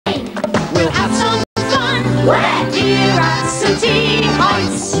We're here at Sooty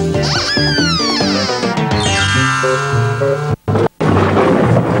Heights.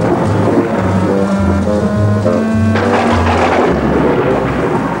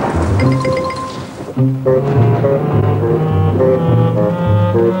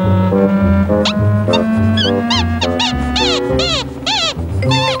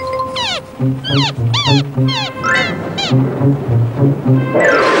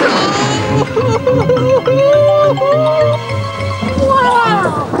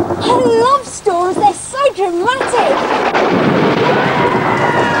 Wow! I love storms, they're so dramatic!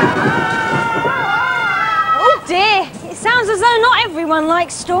 Oh dear, it sounds as though not everyone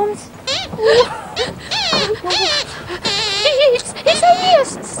likes storms. It's only a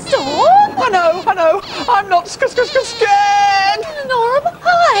storm. I know. I'm not scared. Nor am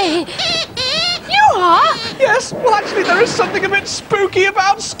I. You are? Yes, well actually there is something a bit spooky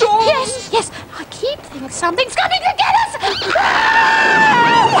about storms. Yes. I keep thinking something's coming to get us.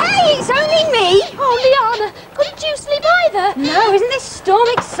 Hey, it's only me! Oh, Liana, couldn't you sleep either? No, isn't this storm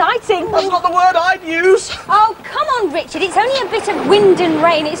exciting? That's not the word I'd use. Oh, come on, Richard, it's only a bit of wind and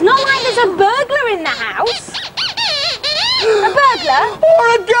rain. It's not like there's a burglar in the house. A burglar? Or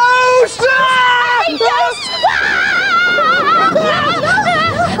a ghost! A ghost!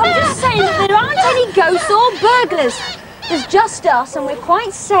 I'm just saying that there aren't any ghosts or burglars. There's just us and we're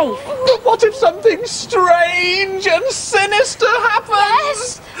quite safe. What if something strange and sinister happens?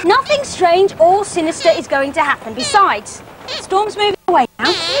 Yes! Nothing strange or sinister is going to happen. Besides, the storm's moving away now.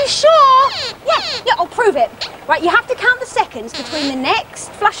 Are you sure? Yeah, I'll prove it. Right, you have to count the seconds between the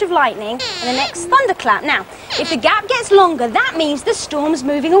next flash of lightning and the next thunderclap. Now, if the gap gets longer, that means the storm's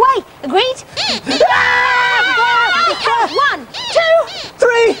moving away. Agreed? 1, 2,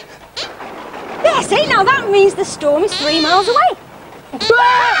 3. Yeah, see, now that means the storm is 3 miles away. Again,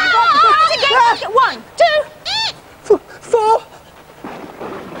 1, 2, 4.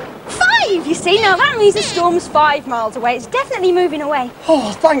 5. You see, now that means the storm's 5 miles away. It's definitely moving away.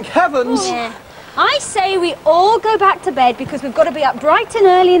 Oh, thank heavens. Yeah. I say we all go back to bed because we've got to be up bright and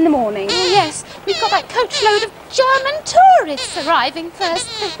early in the morning. Oh, yes. We've got that coachload of German tourists arriving first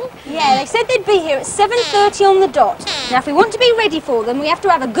thing. Yeah, they said they'd be here at 7:30 on the dot. Now, if we want to be ready for them, we have to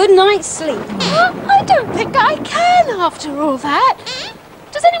have a good night's sleep. I don't think I can after all that.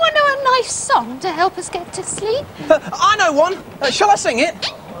 Does anyone know a nice song to help us get to sleep? I know one. Shall I sing it?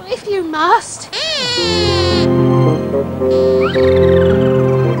 If you must.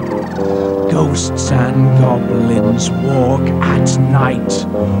 Ghosts and goblins walk at night.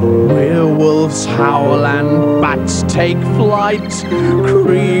 Werewolves howl and bats take flight.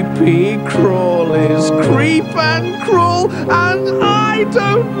 Creepy crawlies creep and crawl, and I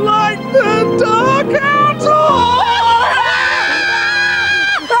don't like the dark at all.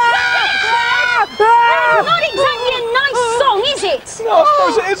 Not exactly a nice song, is it? No, I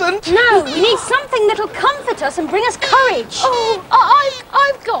suppose it isn't. No, we need something that'll comfort us and bring us courage. Oh,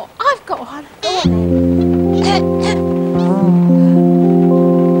 I've got one.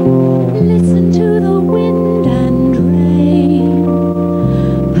 Listen to the wind and rain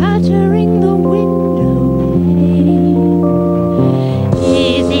pattering the window pane.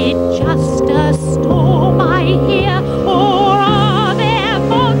 Is it just a storm I hear, or are there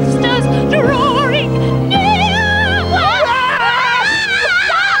monsters drawing near?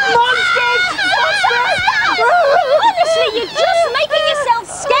 Monsters! Honestly, you're just making yourself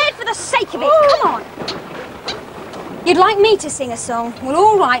scared for the sake of it. Come on. You'd like me to sing a song? Well,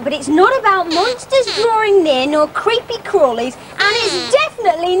 all right, but it's not about monsters drawing near nor creepy crawlies, and it's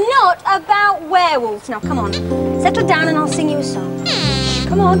definitely not about werewolves. Now, come on. Settle down and I'll sing you a song. Shh,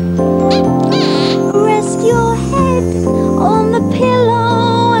 come on. Rest your head on the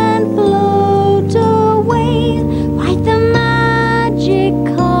pillow and float away. Ride the magic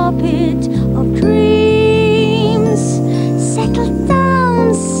carpet of dreams. Settle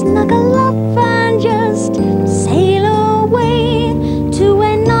down, snuggle up and just sail away to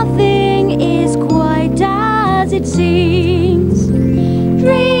where nothing is quite as it seems.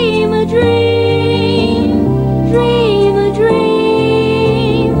 Dream a dream, dream a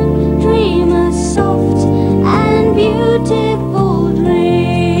dream, dream a soft and beautiful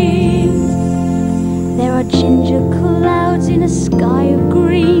dream. There are ginger clouds in a sky of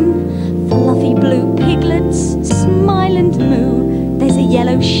green, fluffy blue piglets smile and moo. There's a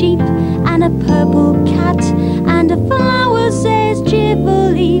yellow sheep and a purple cat, and a flower says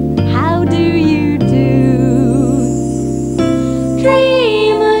cheerfully, how do you do?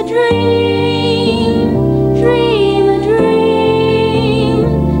 Dream a dream, dream a dream,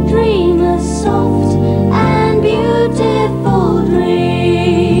 dream a soft and beautiful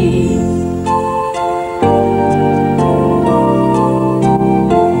dream.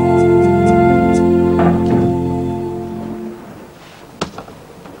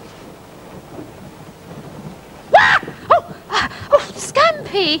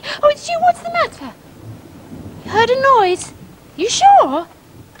 Creepy. Oh, it's you. What's the matter? You heard a noise? You sure?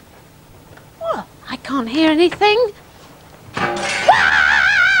 Well, I can't hear anything.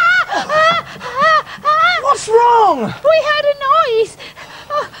 What's wrong? We heard a noise.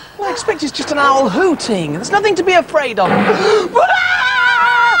 Well, I expect it's just an owl hooting. There's nothing to be afraid of. Well,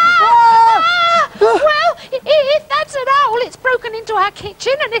 if that's an owl, it's broken into our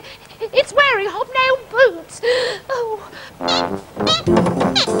kitchen and it's wearing hobnail boots. Oh.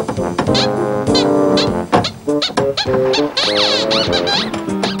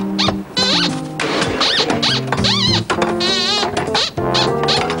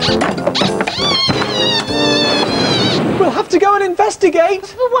 We'll have to go and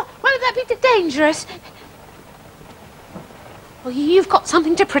investigate. Won't that be dangerous? Well, you've got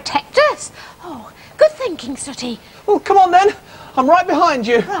something to protect us. Oh, good thinking, Sooty. Well, come on then. I'm right behind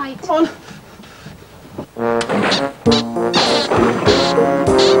you. Right. Come on.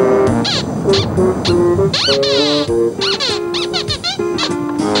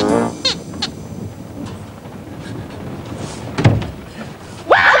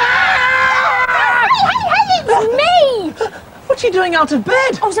 What are you doing out of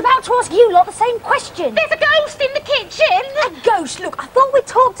bed? I was about to ask you lot the same question. There's a ghost in the kitchen. A ghost? Look, I thought we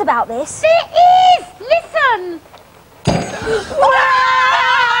talked about this. There is! Listen!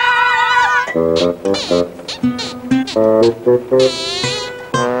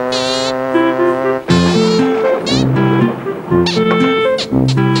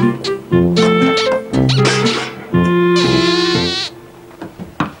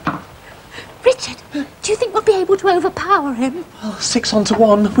 Richard, do you think we'll be able to overpower him? Well, 6 onto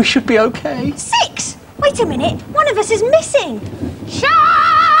 1. We should be okay. 6? Wait a minute. One of us is missing. Charge!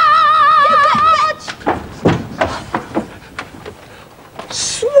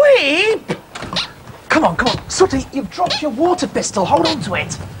 Sweep! Come on, come on. Sooty, you've dropped your water pistol. Hold on to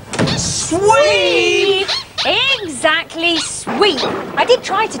it. Sweep! Exactly, sweep. I did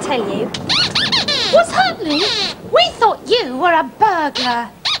try to tell you. What's happening? We thought you were a burglar.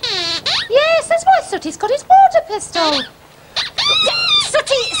 Yes, that's why Sooty's got his water pistol.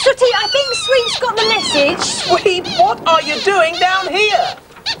 Sooty, I think Sweep's got the message. Sweep, what are you doing down here?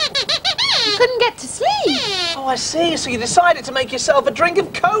 You couldn't get to sleep. Oh, I see. So you decided to make yourself a drink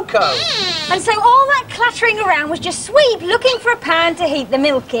of cocoa. And so all that clattering around was just Sweep looking for a pan to heat the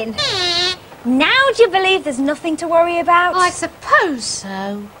milk in. Now do you believe there's nothing to worry about? I suppose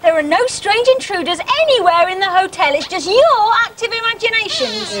so. There are no strange intruders anywhere in the hotel. It's just your active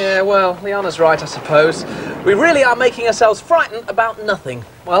imaginations. Yeah, well, Liana's right, I suppose. We really are making ourselves frightened about nothing.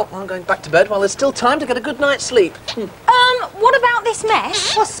 Well, I'm going back to bed while there's still time to get a good night's sleep. What about this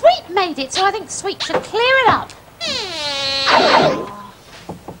mess? Well, Sweep made it, so I think Sweep should clear it up.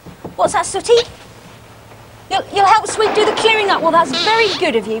 What's that, Sooty? You'll help Sweep do the clearing up. Well, that's very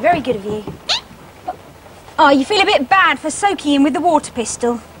good of you, very good of you. Oh, you feel a bit bad for soaking him with the water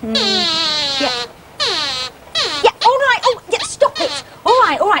pistol. Yeah. Yeah, all right. Oh, yeah, stop it. All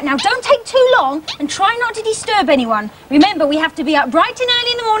right. Now, don't take too long and try not to disturb anyone. Remember, we have to be up bright and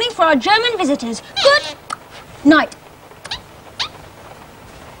early in the morning for our German visitors. Good night.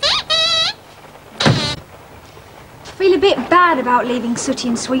 I feel a bit bad about leaving Sooty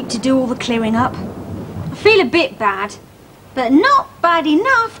and Sweep to do all the clearing up. I feel a bit bad, but not bad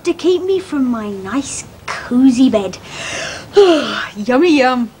enough to keep me from my nice, cosy bed. Yummy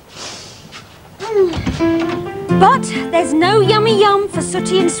yum. But there's no yummy yum for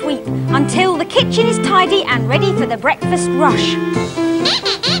Sooty and Sweep until the kitchen is tidy and ready for the breakfast rush.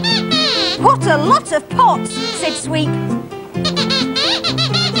 What a lot of pots, said Sweep.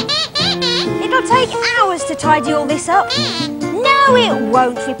 It'll take hours to tidy all this up. No, it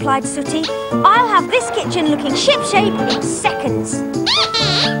won't, replied Sooty. I'll have this kitchen looking shipshape in seconds.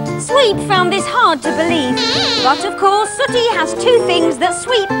 Sweep found this hard to believe, but of course Sooty has two things that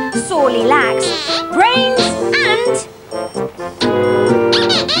Sweep sorely lacks: brains and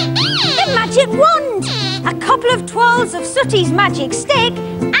the magic wand, a couple of twirls of Sooty's magic stick,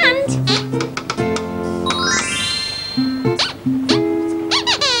 and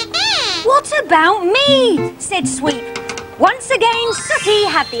what about me? Said Sweep. Once again, Sooty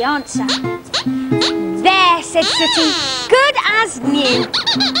had the answer. There, said Sooty, good as new.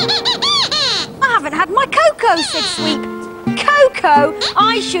 I haven't had my cocoa, said Sweep. Cocoa?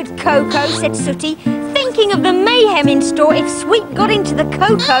 I should cocoa, said Sooty, thinking of the mayhem in store if Sweep got into the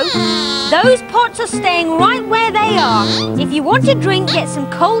cocoa. Those pots are staying right where they are. If you want a drink, get some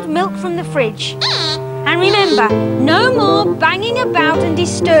cold milk from the fridge. And remember, no more banging about and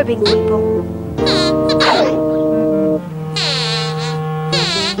disturbing people.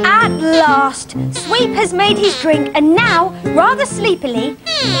 At last, Sweep has made his drink and now, rather sleepily,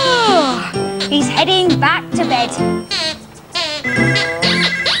 he's heading back to bed.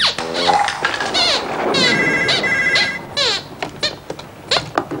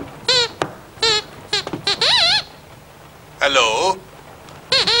 Hello?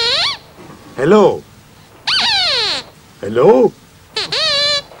 Hello? Hello?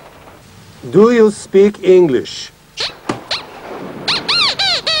 Do you speak English?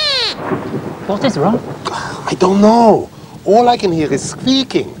 What is wrong? I don't know. All I can hear is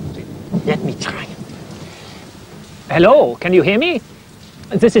squeaking. Let me try. Hello, can you hear me?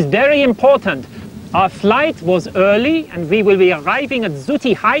 This is very important. Our flight was early and we will be arriving at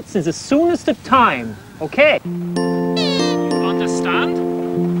Sooty Heights in the soonest of time. Okay? You understand?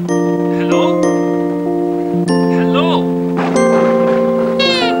 Hello? Hello?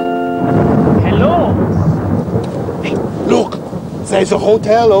 Hello? Hey, look! There's a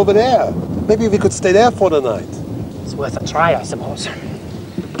hotel over there. Maybe we could stay there for the night. It's worth a try, I suppose.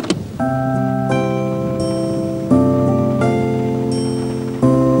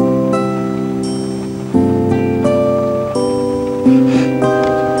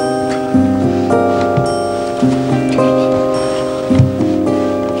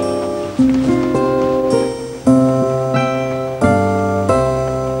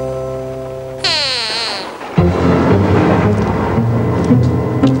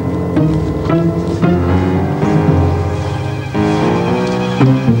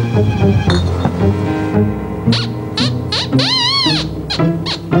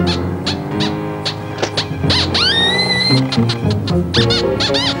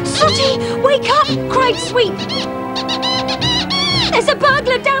 Sooty, wake up! Cried Sweep. There's a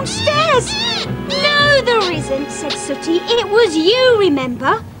burglar downstairs. No, there isn't, said Sooty. It was you,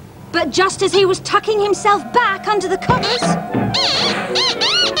 remember? But just as he was tucking himself back under the covers...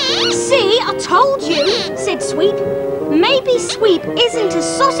 See, I told you, said Sweep. Maybe Sweep isn't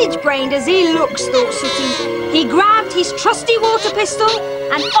as sausage-brained as he looks, thought Sooty. He grabbed his trusty water pistol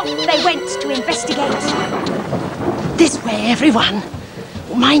and off they went to investigate. This way, everyone.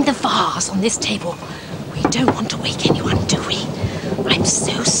 Mind the vase on this table. We don't want to wake anyone, do we? I'm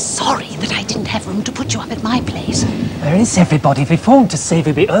so sorry that I didn't have room to put you up at my place. Where is everybody? We phoned to say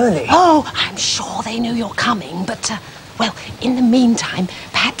we'd be early. Oh, I'm sure they know you're coming, but, well, in the meantime,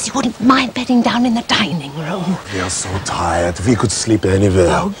 perhaps you wouldn't mind bedding down in the dining room. We are so tired. We could sleep anywhere.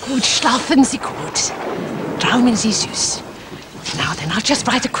 Oh, gut schlafen Sie gut. Träumen Sie süß. Now then, I'll just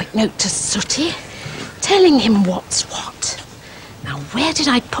write a quick note to Sooty, telling him what's what. Now, where did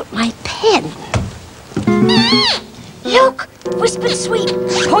I put my pen? Look, whispered Sweep,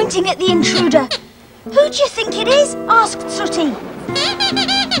 pointing at the intruder. Who do you think it is? Asked Sooty.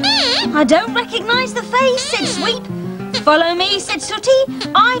 I don't recognise the face, said Sweep. Follow me, said Sooty.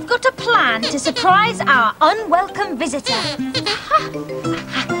 I've got a plan to surprise our unwelcome visitor.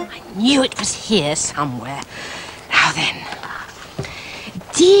 I knew it was here somewhere. Now then.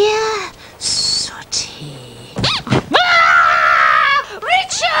 Dear Sooty. Ah!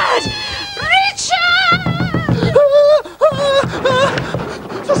 Richard! Richard!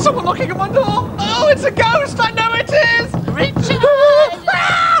 There's someone knocking at my door. Oh, it's a ghost. I know it is. Richard!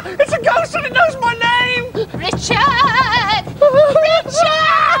 Ah, it's a ghost and it knows my name. Richard!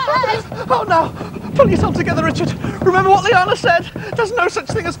 Richard! Oh, no. Pull yourself together, Richard. Remember what Liana said. There's no such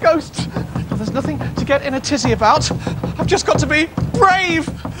thing as ghosts. Now, there's nothing to get in a tizzy about. I've just got to be brave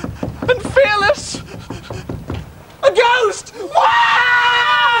and fearless. A ghost!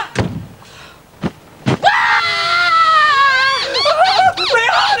 Wah!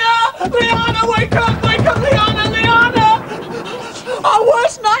 Liana! Liana, wake up! Wake up, Liana! Liana! Our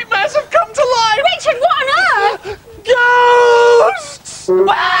worst nightmares have come to life! Richard, what on earth? Ghosts!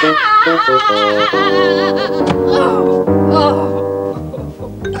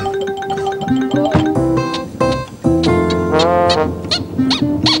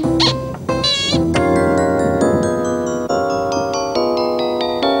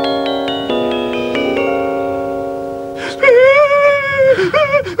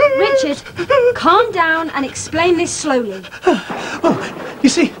 Richard, calm down and explain this slowly. Well, you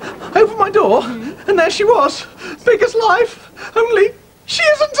see, I opened my door, and there she was, big as life, only she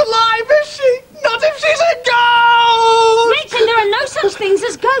isn't alive, is she? Not if she's a ghost! Richard, there are no such things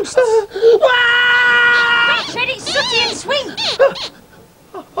as ghosts. Wah! Richard, it's Sooty and Sweep.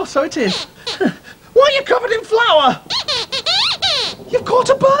 Oh, so it is. Why are you covered in flour? You've caught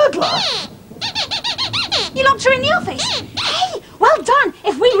a burglar. You locked her in the office. Hey, well done.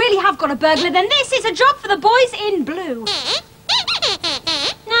 If we really have got a burglar, then this is a job for the boys in blue.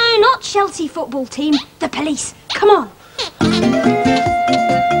 No, not Chelsea football team. The police. Come on.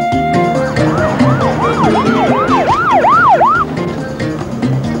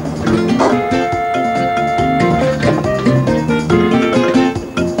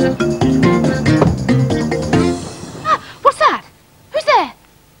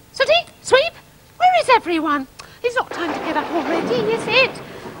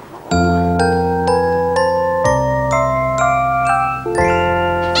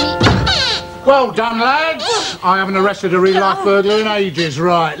 Well done, lads. I haven't arrested a real-life burglar in ages.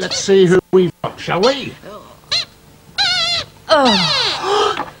 Right, let's see who we've got, shall we? Dotty!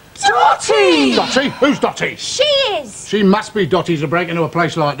 Dotty? Who's Dotty? She is. She must be Dotty to break into a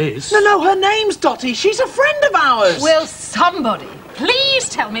place like this. No, her name's Dotty. She's a friend of ours. Will somebody please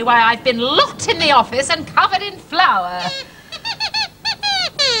tell me why I've been locked in the office and covered in flour?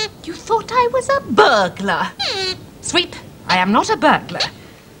 You thought I was a burglar. Sweep, I am not a burglar.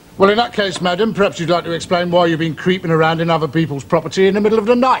 Well, in that case, madam, perhaps you'd like to explain why you've been creeping around in other people's property in the middle of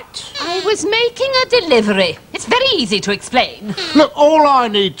the night. I was making a delivery. It's very easy to explain. Look, all I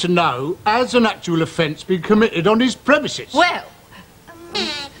need to know, has an actual offence been committed on his premises? Well,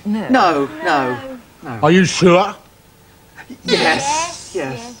 no. No. Are you sure? Yes.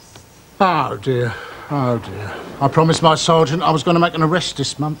 Oh, dear. Oh, dear. I promised my sergeant I was going to make an arrest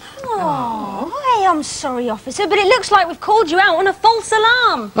this month. Oh, hey, I'm sorry, officer, but it looks like we've called you out on a false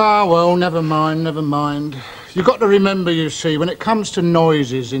alarm. Ah, well, never mind, never mind. You've got to remember, you see, when it comes to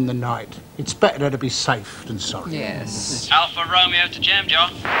noises in the night, it's better to be safe than sorry. Yes. Alpha Romeo to Jam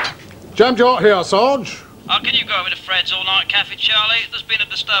Jar. Jam Jar here, Sarge. Oh, can you go over to Fred's all-night cafe, Charlie? There's been a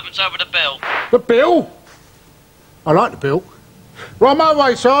disturbance over the bill. The bill? I like the bill. Right, on my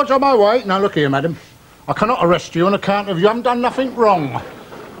way, Sarge, on my way. Now, look here, madam. I cannot arrest you on account of you haven't done nothing wrong.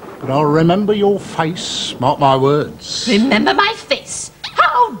 But I'll remember your face, mark my words. Remember my face?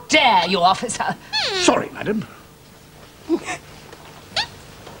 How dare you, officer? Sorry, madam.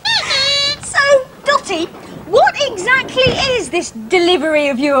 So, Dotty, what exactly is this delivery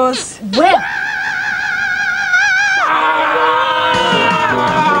of yours? Well...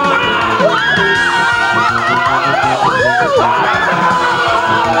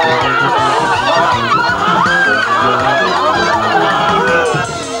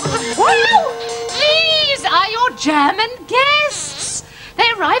 These are your German guests. They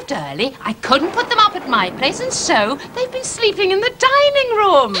arrived early. I couldn't put them up at my place, and so they've been sleeping in the dining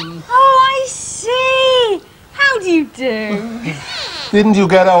room. Oh, I see. How do you do? Didn't you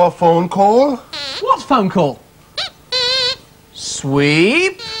get our phone call? What phone call?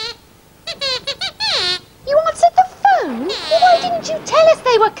 Sweep? You answered the phone? Why didn't you tell us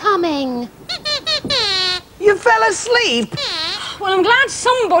they were coming? You fell asleep? Well, I'm glad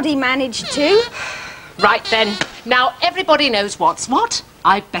somebody managed to. Right then. Now everybody knows what's what.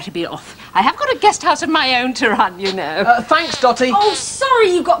 I'd better be off. I have got a guest house of my own to run, you know. Thanks, Dotty. Oh,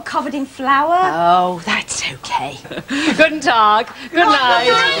 sorry you got covered in flour. Oh, that's okay. Guten Tag. Good night.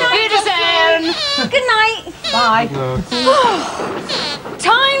 Wiedersehen. Good night. Bye.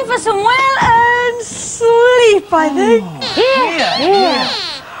 Time for some well-earned sleep, I think. Here.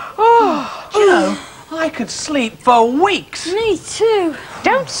 You know, I could sleep for weeks. Me too.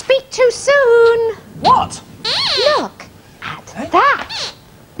 Don't speak too soon. What? Look at that.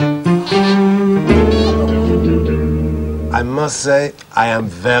 I must say, I am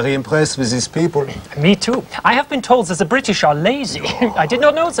very impressed with these people. Me too. I have been told that the British are lazy. I did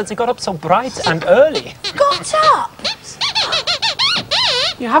not know that they got up so bright and early. Got up?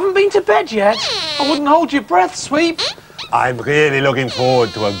 You haven't been to bed yet? I wouldn't hold your breath, Sweep. I'm really looking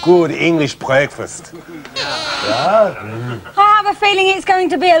forward to a good English breakfast. I have a feeling it's going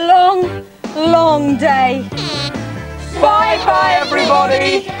to be a long, long day. Bye-bye,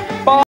 everybody.